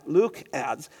thought that Luke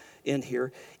adds in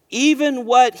here, even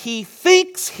what he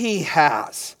thinks he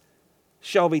has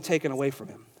shall be taken away from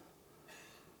him.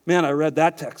 Man, I read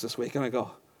that text this week and I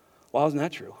go, well, isn't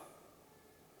that true?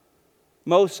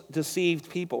 Most deceived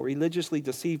people, religiously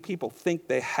deceived people, think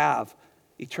they have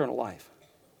eternal life.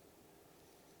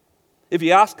 If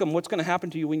you ask them what's going to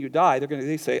happen to you when you die,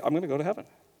 they say, I'm going to go to heaven.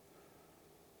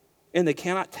 And they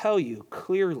cannot tell you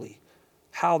clearly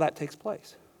how that takes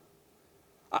place.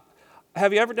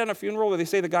 Have you ever done a funeral where they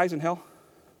say the guy's in hell?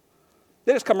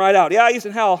 They just come right out. Yeah, he's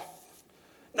in hell.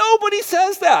 Nobody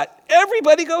says that.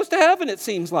 Everybody goes to heaven, it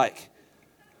seems like.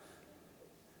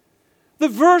 The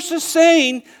verse is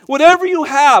saying, whatever you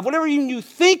have, whatever you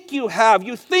think you have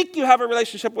a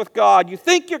relationship with God, you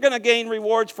think you're going to gain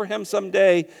rewards for him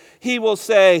someday, he will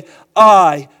say,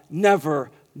 I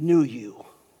never knew you.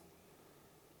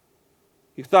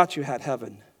 You thought you had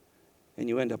heaven, and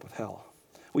you end up with hell.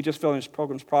 We just finished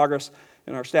Pilgrim's Progress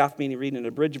in our staff meeting, reading an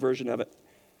abridged version of it.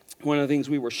 One of the things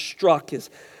we were struck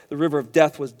is the river of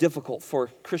death was difficult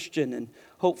for Christian and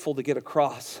hopeful to get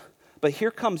across. But here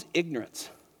comes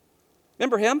ignorance.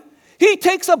 Remember him? He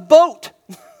takes a boat.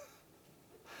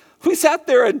 We sat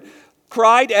there and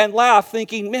cried and laughed,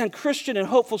 thinking, man, Christian and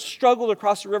hopeful struggled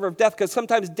across the river of death, because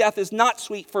sometimes death is not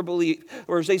sweet for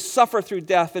believers. They suffer through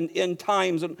death and in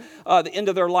times and the end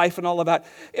of their life and all of that.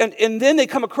 And then they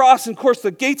come across, and of course, the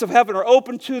gates of heaven are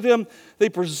open to them. They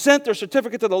present their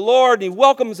certificate to the Lord, and he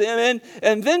welcomes them in.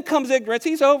 And then comes ignorance.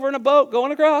 He's over in a boat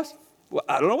going across. Well,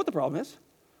 I don't know what the problem is.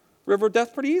 River of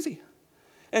death, pretty easy.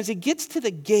 And as he gets to the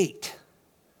gate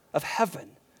of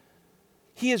heaven,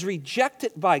 he is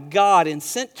rejected by God and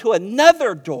sent to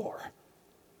another door.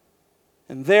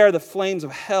 And there the flames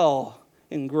of hell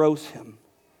engross him.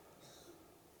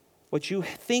 What you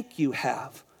think you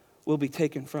have will be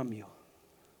taken from you.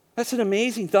 That's an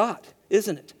amazing thought,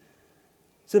 isn't it?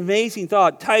 It's an amazing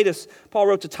thought. Paul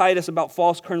wrote to Titus about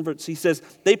false converts. He says,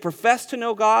 they profess to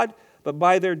know God, but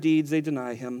by their deeds they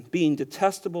deny him, being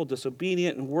detestable,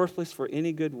 disobedient, and worthless for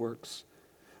any good works.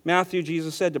 Matthew,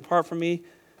 Jesus said, depart from me,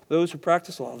 those who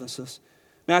practice lawlessness.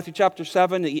 Matthew chapter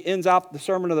 7, he ends out the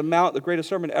Sermon on the Mount, the greatest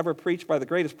sermon ever preached by the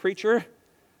greatest preacher.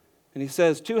 And he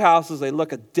says, two houses, they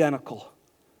look identical.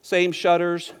 Same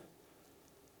shutters,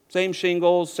 same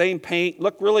shingles, same paint,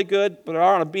 look really good, but they're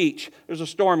on a beach. There's a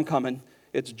storm coming.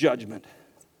 It's judgment.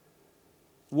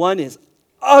 One is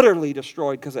utterly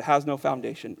destroyed because it has no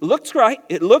foundation. It looks right.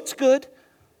 It looks good.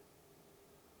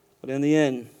 But in the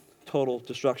end, total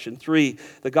destruction. 3,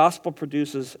 the gospel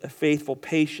produces a faithful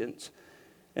patience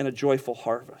and a joyful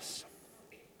harvest.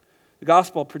 The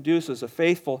gospel produces a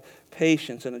faithful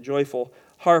patience and a joyful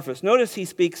harvest. Notice he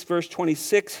speaks verse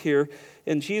 26 here,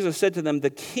 and Jesus said to them,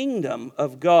 the kingdom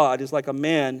of God is like a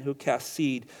man who casts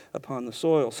seed upon the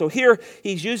soil. So here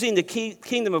he's using the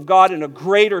kingdom of God in a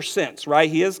greater sense, right?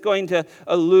 He is going to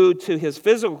allude to his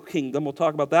physical kingdom. We'll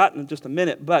talk about that in just a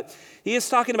minute. But he is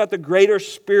talking about the greater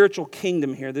spiritual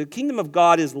kingdom here. The kingdom of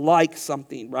God is like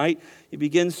something, right? He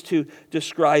begins to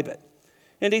describe it.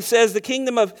 And he says the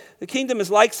kingdom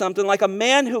is like something, like a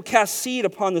man who casts seed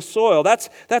upon the soil. That's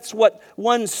what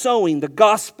one's sowing, the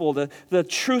gospel, the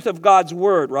truth of God's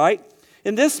word, right?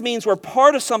 And this means we're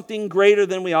part of something greater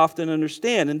than we often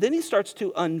understand. And then he starts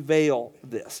to unveil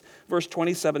this. Verse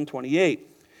 27, 28.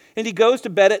 And he goes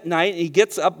to bed at night, and he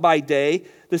gets up by day.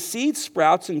 The seed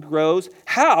sprouts and grows.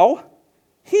 How?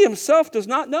 He himself does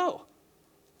not know.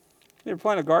 You ever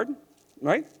plant a garden,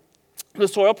 right? The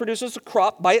soil produces a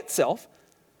crop by itself.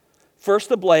 First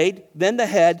the blade, then the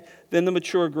head, then the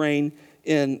mature grain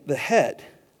in the head.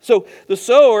 So the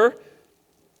sower,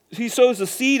 he sows the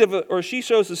seed of, or she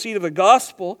sows the seed of the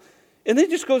gospel, and then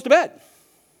just goes to bed.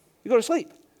 You go to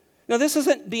sleep. Now this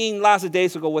isn't being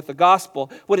lackadaisical with the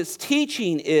gospel. What it's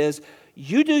teaching is,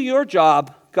 you do your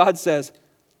job, God says,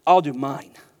 I'll do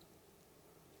mine.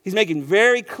 He's making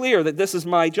very clear that this is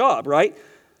my job, right?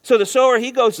 So the sower,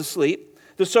 he goes to sleep.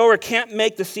 The sower can't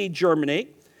make the seed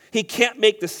germinate. He can't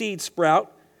make the seed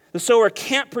sprout. The sower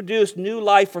can't produce new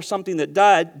life for something that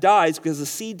dies, because the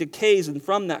seed decays and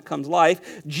from that comes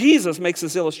life. Jesus makes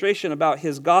this illustration about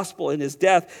his gospel and his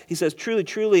death. He says, truly,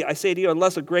 truly, I say to you,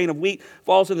 unless a grain of wheat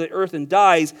falls into the earth and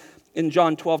dies, in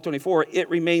John 12:24, it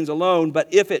remains alone.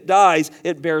 But if it dies,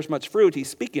 it bears much fruit. He's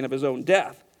speaking of his own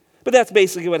death. But that's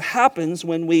basically what happens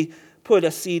when we put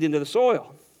a seed into the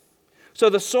soil. So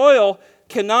the sower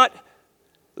cannot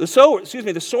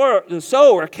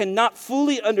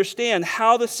fully understand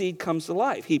how the seed comes to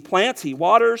life. He plants, he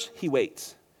waters, he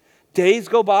waits. Days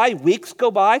go by, weeks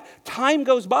go by, time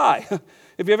goes by.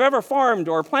 If you've ever farmed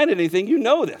or planted anything, you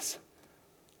know this.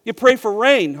 You pray for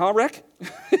rain, huh, Rick?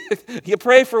 You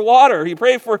pray for water. You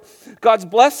pray for God's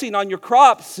blessing on your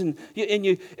crops, and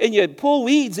you pull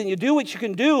weeds, and you do what you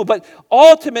can do. But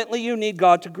ultimately, you need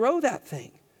God to grow that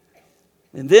thing.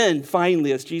 And then,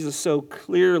 finally, as Jesus so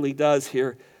clearly does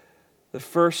here, the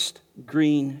first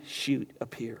green shoot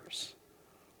appears.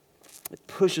 It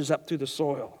pushes up through the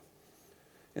soil.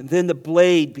 And then the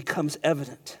blade becomes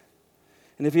evident.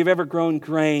 And if you've ever grown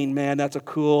grain, man, that's a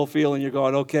cool feeling. You're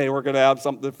going, okay, we're going to have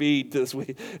something to feed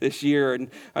this year. And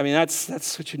I mean,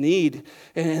 that's what you need.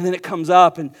 And then it comes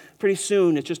up, and pretty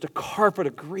soon it's just a carpet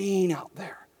of green out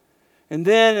there. And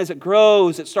then as it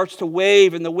grows, it starts to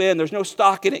wave in the wind. There's no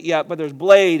stalk in it yet, but there's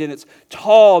blade, and it's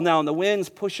tall now, and the wind's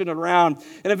pushing it around.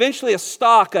 And eventually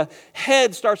a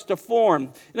head starts to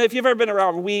form. And if you've ever been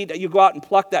around wheat, you go out and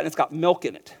pluck that, and it's got milk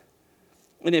in it.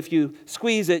 And if you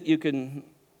squeeze it, you can,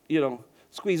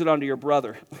 squeeze it onto your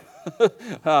brother.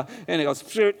 And it goes,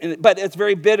 but it's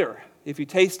very bitter. If you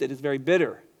taste it, it's very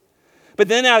bitter. But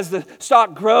then as the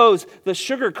stalk grows, the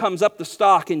sugar comes up the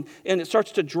stalk, and it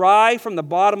starts to dry from the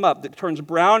bottom up. It turns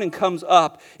brown and comes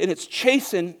up, and it's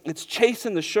chasing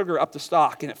the sugar up the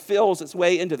stalk, and it fills its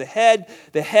way into the head.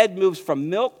 The head moves from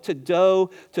milk to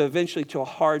dough to eventually to a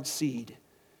hard seed.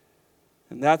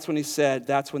 And that's when he said,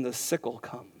 that's when the sickle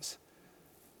comes.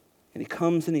 And he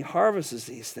comes and he harvests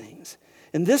these things.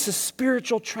 And this is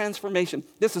spiritual transformation.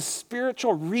 This is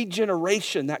spiritual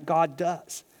regeneration that God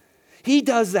does. He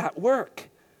does that work.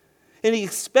 And he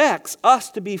expects us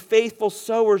to be faithful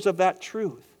sowers of that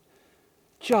truth.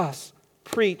 Just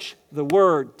preach the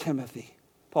word, Timothy,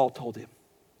 Paul told him.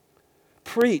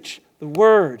 Preach the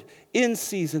word in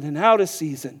season and out of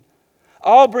season.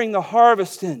 I'll bring the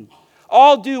harvest in.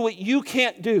 I'll do what you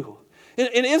can't do.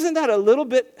 And isn't that a little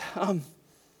bit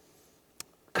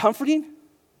comforting?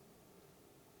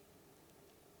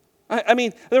 I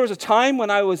mean, there was a time when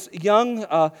I was a young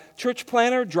church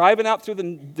planter driving out through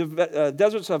the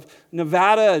deserts of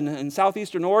Nevada and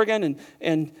southeastern Oregon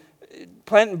and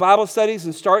planting Bible studies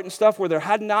and starting stuff where there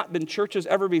had not been churches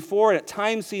ever before, and at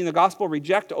times seeing the gospel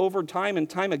reject over time and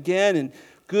time again, and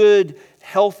good,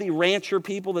 healthy rancher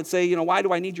people that say, why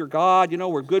do I need your God?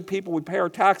 We're good people. We pay our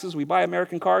taxes. We buy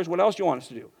American cars. What else do you want us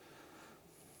to do?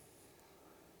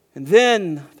 And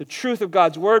then the truth of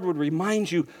God's word would remind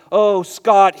you, oh,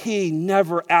 Scott, he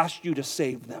never asked you to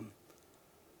save them.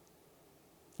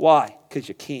 Why? Because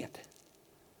you can't.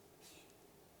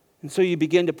 And so you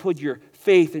begin to put your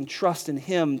faith and trust in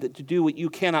him to do what you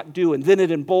cannot do, and then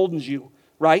it emboldens you,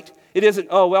 right? It isn't,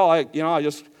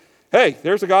 hey,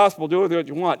 there's the gospel, do with it what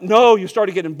you want. No, you start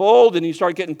to get emboldened, and you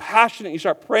start getting passionate, you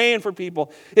start praying for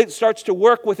people. It starts to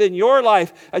work within your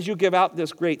life as you give out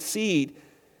this great seed.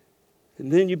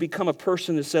 And then you become a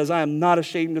person that says, I am not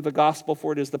ashamed of the gospel,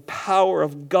 for it is the power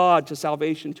of God to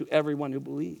salvation to everyone who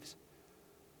believes.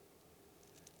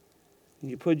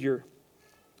 And you put your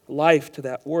life to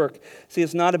that work. See,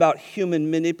 it's not about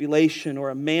human manipulation or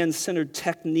a man-centered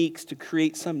techniques to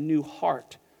create some new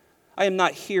heart. I am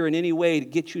not here in any way to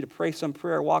get you to pray some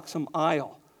prayer or walk some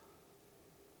aisle.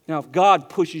 Now, if God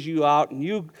pushes you out and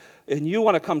you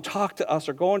want to come talk to us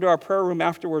or go into our prayer room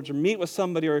afterwards or meet with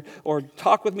somebody or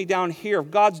talk with me down here,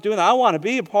 if God's doing that, I want to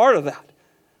be a part of that.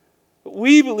 But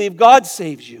we believe God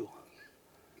saves you.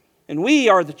 And we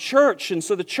are the church, and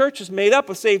so the church is made up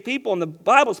of saved people, and the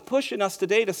Bible's pushing us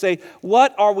today to say,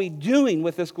 what are we doing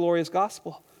with this glorious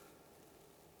gospel?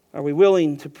 Are we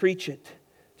willing to preach it,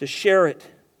 to share it?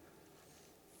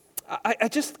 I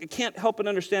just can't help but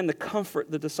understand the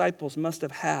comfort the disciples must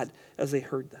have had as they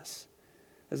heard this,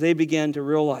 as they began to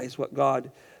realize what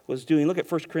God was doing. Look at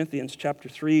 1 Corinthians chapter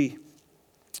 3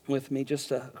 with me,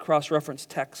 just a cross-reference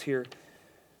text here.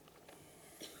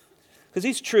 Because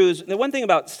these truths, the one thing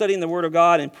about studying the Word of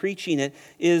God and preaching it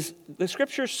is the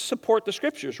Scriptures support the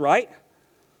Scriptures, right?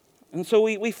 And so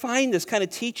we find this kind of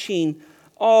teaching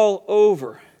all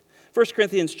over. 1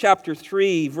 Corinthians chapter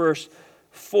 3, verse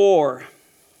 4.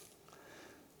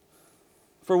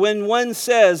 For when one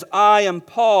says, I am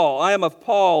Paul, I am of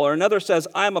Paul, or another says,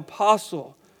 I am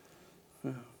apostle,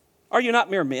 are you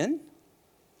not mere men?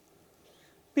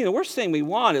 I mean, the worst thing we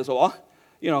want is, I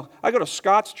go to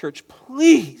Scott's church.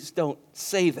 Please don't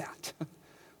say that.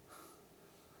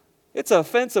 It's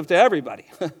offensive to everybody.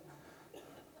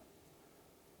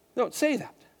 Don't say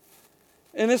that.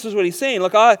 And this is what he's saying.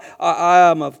 Look, I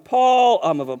am of Paul,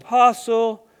 I'm of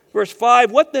apostle. Verse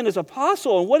 5, what then is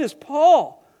apostle and what is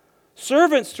Paul?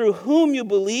 Servants through whom you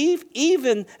believe,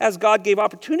 even as God gave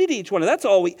opportunity to each one. And that's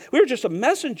all we were just a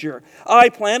messenger. I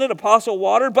planted, apostle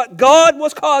watered, but God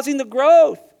was causing the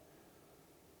growth.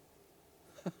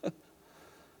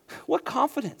 What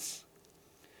confidence.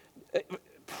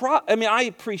 I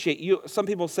appreciate you. Some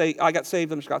people say, I got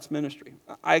saved under Scott's ministry.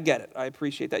 I get it. I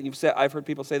appreciate that. I've heard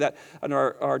people say that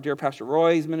under our dear Pastor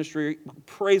Roy's ministry.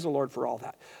 Praise the Lord for all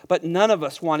that. But none of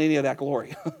us want any of that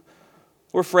glory.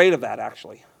 We're afraid of that,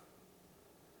 actually.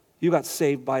 You got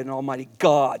saved by an almighty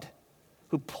God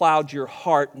who plowed your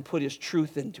heart and put his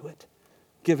truth into it.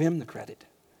 Give him the credit.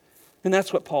 And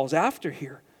that's what Paul's after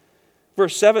here.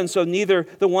 Verse 7, so neither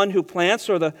the one who plants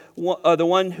or the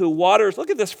one who waters,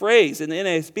 look at this phrase in the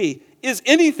NASB, is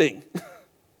anything.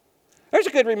 There's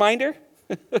a good reminder.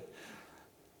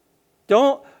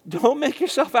 Don't make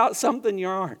yourself out something you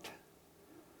aren't.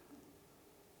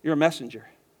 You're a messenger.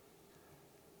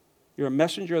 You're a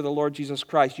messenger of the Lord Jesus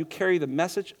Christ. You carry the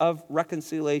message of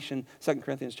reconciliation, 2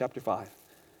 Corinthians chapter 5.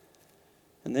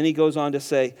 And then he goes on to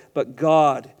say, but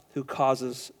God who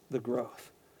causes the growth.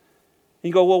 And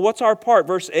you go, well, what's our part?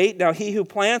 Verse 8, now he who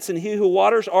plants and he who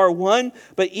waters are one,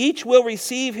 but each will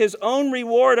receive his own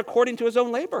reward according to his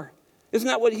own labor. Isn't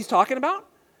that what he's talking about?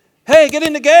 Hey, get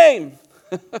in the game.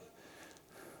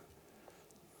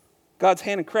 God's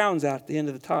handing crowns out at the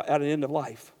end of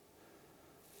life.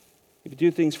 If you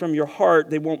do things from your heart,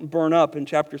 they won't burn up. In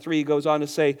chapter 3, he goes on to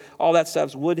say, all that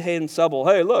stuff's wood, hay, and stubble.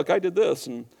 Hey, look, I did this,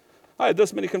 and I had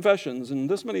this many confessions, and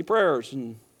this many prayers.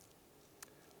 And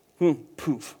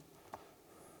Poof.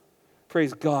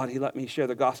 Praise God, he let me share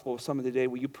the gospel with someone today.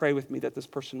 Will you pray with me that this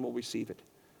person will receive it?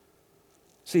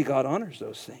 See, God honors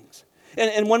those things.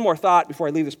 And one more thought before I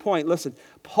leave this point. Listen,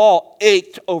 Paul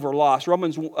ached over loss.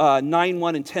 Romans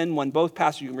 9:1 and 10:1, both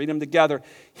passages, you can read them together.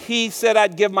 He said,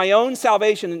 I'd give my own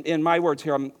salvation, in my words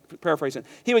here, I'm paraphrasing.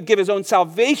 He would give his own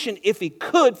salvation if he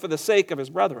could for the sake of his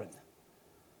brethren.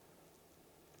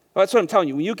 Well, that's what I'm telling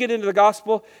you. When you get into the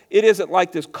gospel, it isn't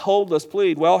like this coldless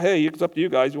plead. Well, hey, it's up to you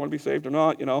guys. You want to be saved or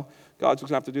not? You know, God's going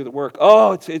to have to do the work.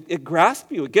 Oh, it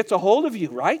grasps you. It gets a hold of you,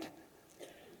 right?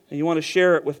 And you want to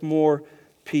share it with more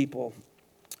people.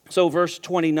 So verse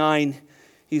 29,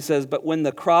 he says, but when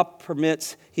the crop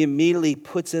permits, he immediately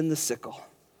puts in the sickle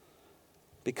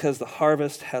because the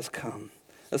harvest has come.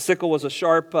 A sickle was a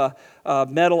sharp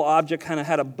metal object, kind of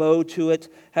had a bow to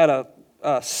it, had a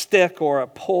stick or a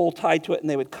pole tied to it, and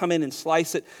they would come in and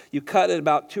slice it. You cut it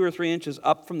about 2 or 3 inches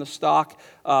up from the stalk.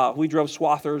 We drove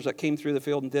swathers that came through the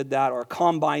field and did that, or a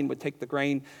combine would take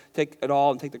it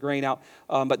all and take the grain out.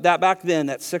 But that back then,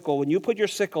 that sickle, when you put your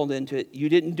sickle into it, you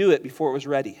didn't do it before it was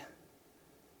ready.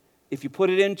 If you put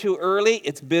it in too early,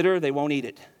 it's bitter, they won't eat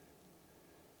it.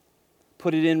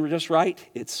 Put it in just right,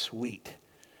 it's sweet.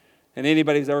 And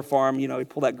anybody who's ever farmed, you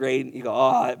pull that grain, you go,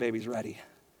 oh, that baby's ready.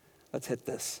 Let's hit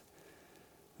this.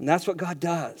 And that's what God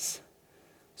does.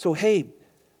 So, hey,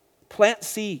 plant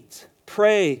seeds,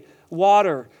 pray,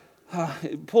 water,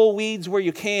 pull weeds where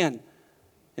you can,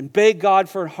 and beg God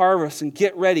for a harvest and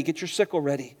get ready. Get your sickle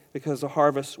ready because the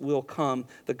harvest will come.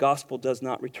 The gospel does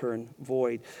not return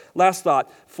void. Last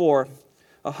thought, 4,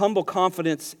 a humble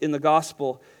confidence in the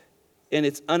gospel and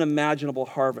its unimaginable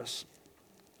harvest.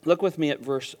 Look with me at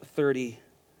verse 30.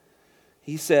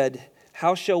 He said,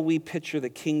 how shall we picture the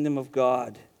kingdom of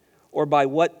God? Or by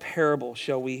what parable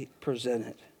shall we present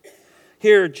it?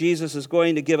 Here, Jesus is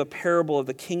going to give a parable of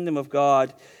the kingdom of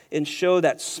God and show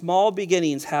that small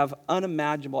beginnings have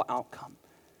unimaginable outcome.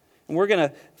 And we're going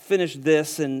to finish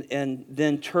this and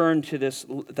then turn to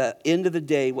the end of the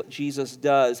day, what Jesus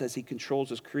does as he controls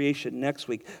his creation next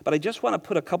week. But I just want to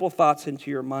put a couple thoughts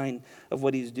into your mind of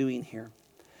what he's doing here.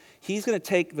 He's going to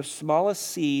take the smallest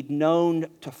seed known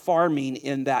to farming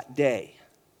in that day,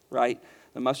 right?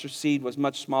 The mustard seed was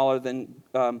much smaller than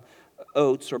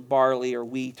oats or barley or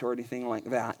wheat or anything like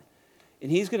that.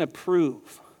 And he's going to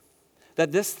prove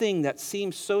that this thing that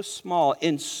seems so small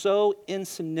and so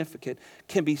insignificant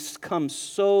can become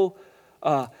so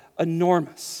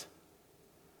enormous.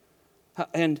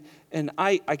 And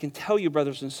I can tell you,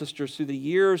 brothers and sisters, through the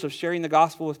years of sharing the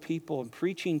gospel with people and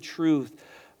preaching truth,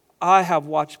 I have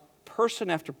watched person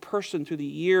after person through the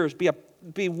years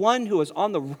be one who is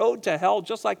on the road to hell,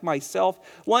 just like myself.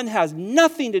 One has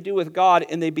nothing to do with God,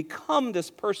 and they become this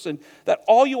person that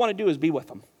all you want to do is be with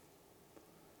them.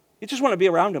 You just want to be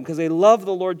around them because they love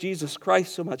the Lord Jesus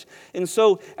Christ so much. And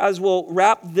so, as we'll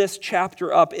wrap this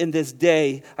chapter up in this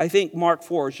day, I think Mark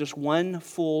 4 is just one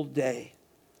full day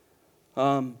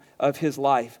of his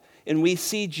life. And we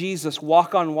see Jesus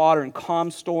walk on water and calm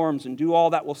storms and do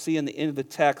all that we'll see in the end of the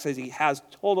text as he has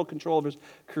total control of his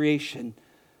creation.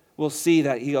 We'll see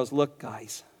that he goes, look,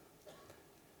 guys,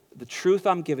 the truth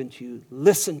I'm giving to you,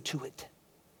 listen to it.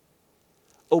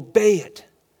 Obey it,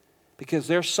 because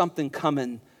there's something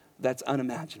coming that's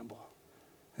unimaginable.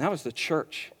 And that was the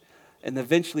church. And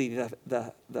eventually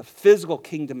the physical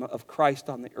kingdom of Christ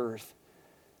on the earth.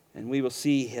 And we will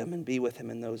see him and be with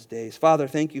him in those days. Father,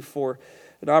 thank you for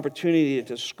an opportunity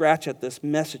to scratch at this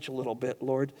message a little bit,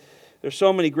 Lord. There's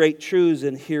so many great truths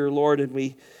in here, Lord, and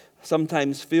we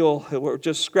sometimes feel we're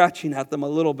just scratching at them a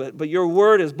little bit. But your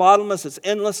word is bottomless, it's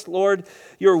endless, Lord.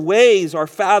 Your ways are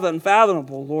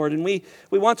unfathomable, Lord, and we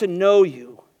want to know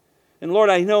you. And Lord,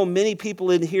 I know many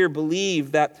people in here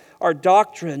believe that our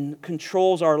doctrine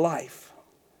controls our life.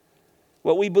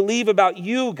 What we believe about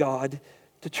you, God,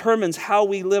 determines how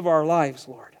we live our lives,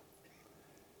 Lord.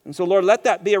 And so, Lord, let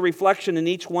that be a reflection in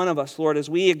each one of us, Lord, as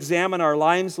we examine our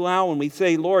lives now and we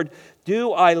say, Lord,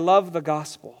 do I love the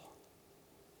gospel?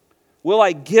 Will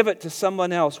I give it to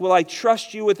someone else? Will I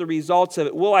trust you with the results of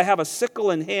it? Will I have a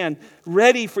sickle in hand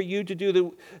ready for you to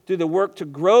do the work to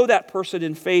grow that person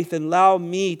in faith and allow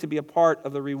me to be a part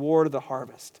of the reward of the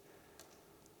harvest?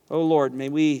 Oh, Lord, may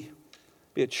we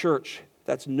be a church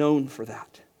that's known for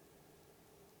that.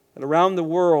 That around the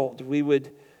world we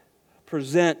would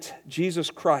present Jesus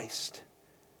Christ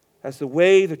as the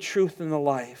way, the truth, and the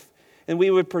life. And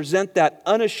we would present that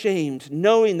unashamed,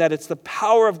 knowing that it's the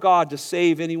power of God to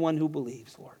save anyone who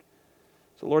believes, Lord.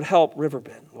 So, Lord, help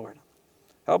Riverbend, Lord.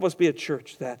 Help us be a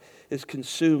church that is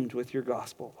consumed with your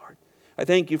gospel, Lord. I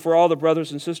thank you for all the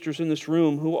brothers and sisters in this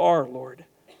room who are, Lord.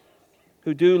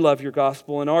 who do love your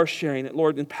gospel and are sharing it.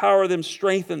 Lord, empower them,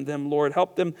 strengthen them, Lord.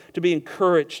 Help them to be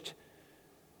encouraged.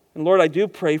 And Lord, I do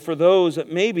pray for those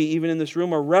that maybe even in this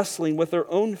room are wrestling with their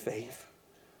own faith.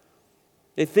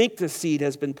 They think the seed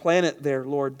has been planted there,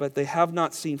 Lord, but they have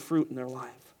not seen fruit in their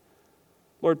life.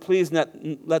 Lord, please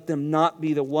let them not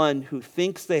be the one who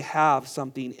thinks they have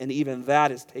something and even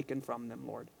that is taken from them,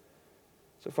 Lord.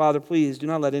 So, Father, please do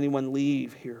not let anyone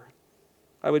leave here.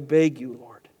 I would beg you,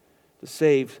 Lord, to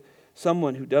save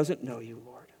someone who doesn't know you,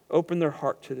 Lord. Open their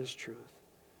heart to this truth.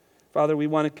 Father, we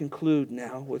want to conclude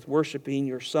now with worshiping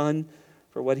your Son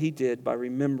for what he did by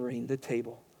remembering the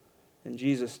table. In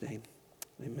Jesus' name,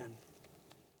 amen.